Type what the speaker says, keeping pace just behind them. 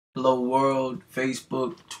Hello world,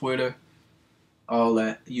 Facebook, Twitter, all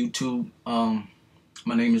that, YouTube. My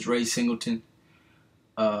name is Singleton.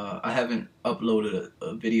 I haven't uploaded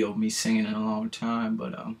a video of me singing in a long time,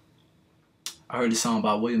 but I heard a song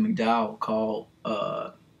by William McDowell called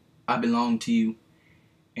I Belong to You,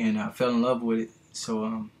 and I fell in love with it.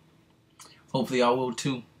 So hopefully I will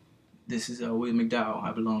too. This is William McDowell,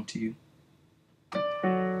 I Belong to You.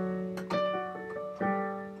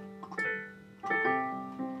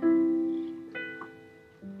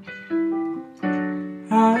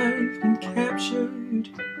 I've been captured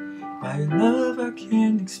by a love I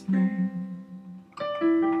can't explain,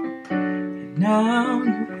 and now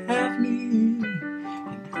you have me,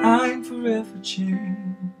 and I'm forever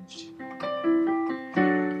changed.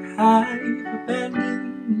 I've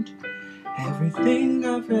abandoned everything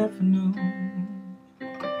I've ever known.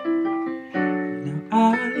 Now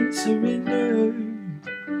I surrender,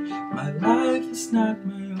 my life is not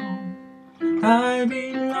my own. I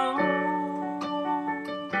belong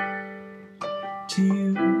to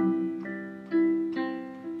you.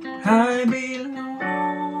 I belong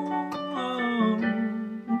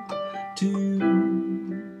to you.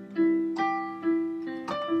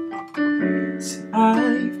 So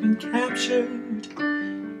I've been captured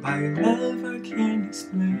by a love I can't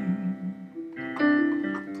explain,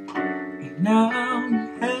 and now you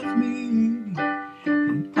have me,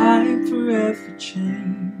 and I'm forever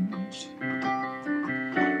changed.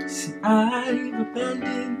 So I've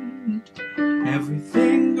abandoned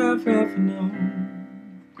everything I've ever known.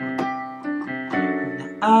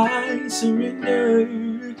 Now I surrender,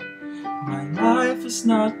 my life is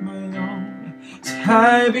not my own. So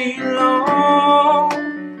I belong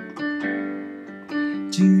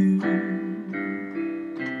to you.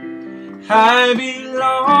 I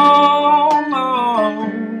belong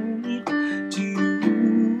to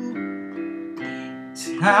you.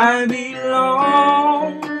 So I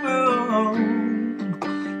belong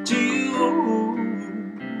to you.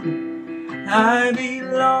 I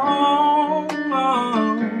belong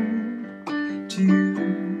to you.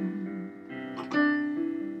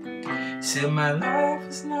 Said my life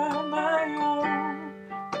is not my own.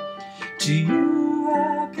 To you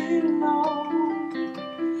I belong.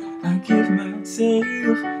 I give myself to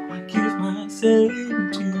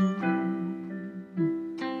you.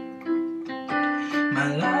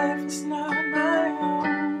 My life is not my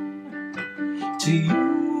own. To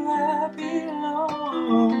you I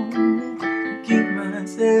belong. I give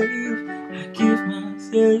myself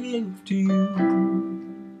to you.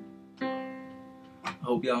 I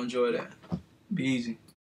hope y'all enjoy that. Be easy.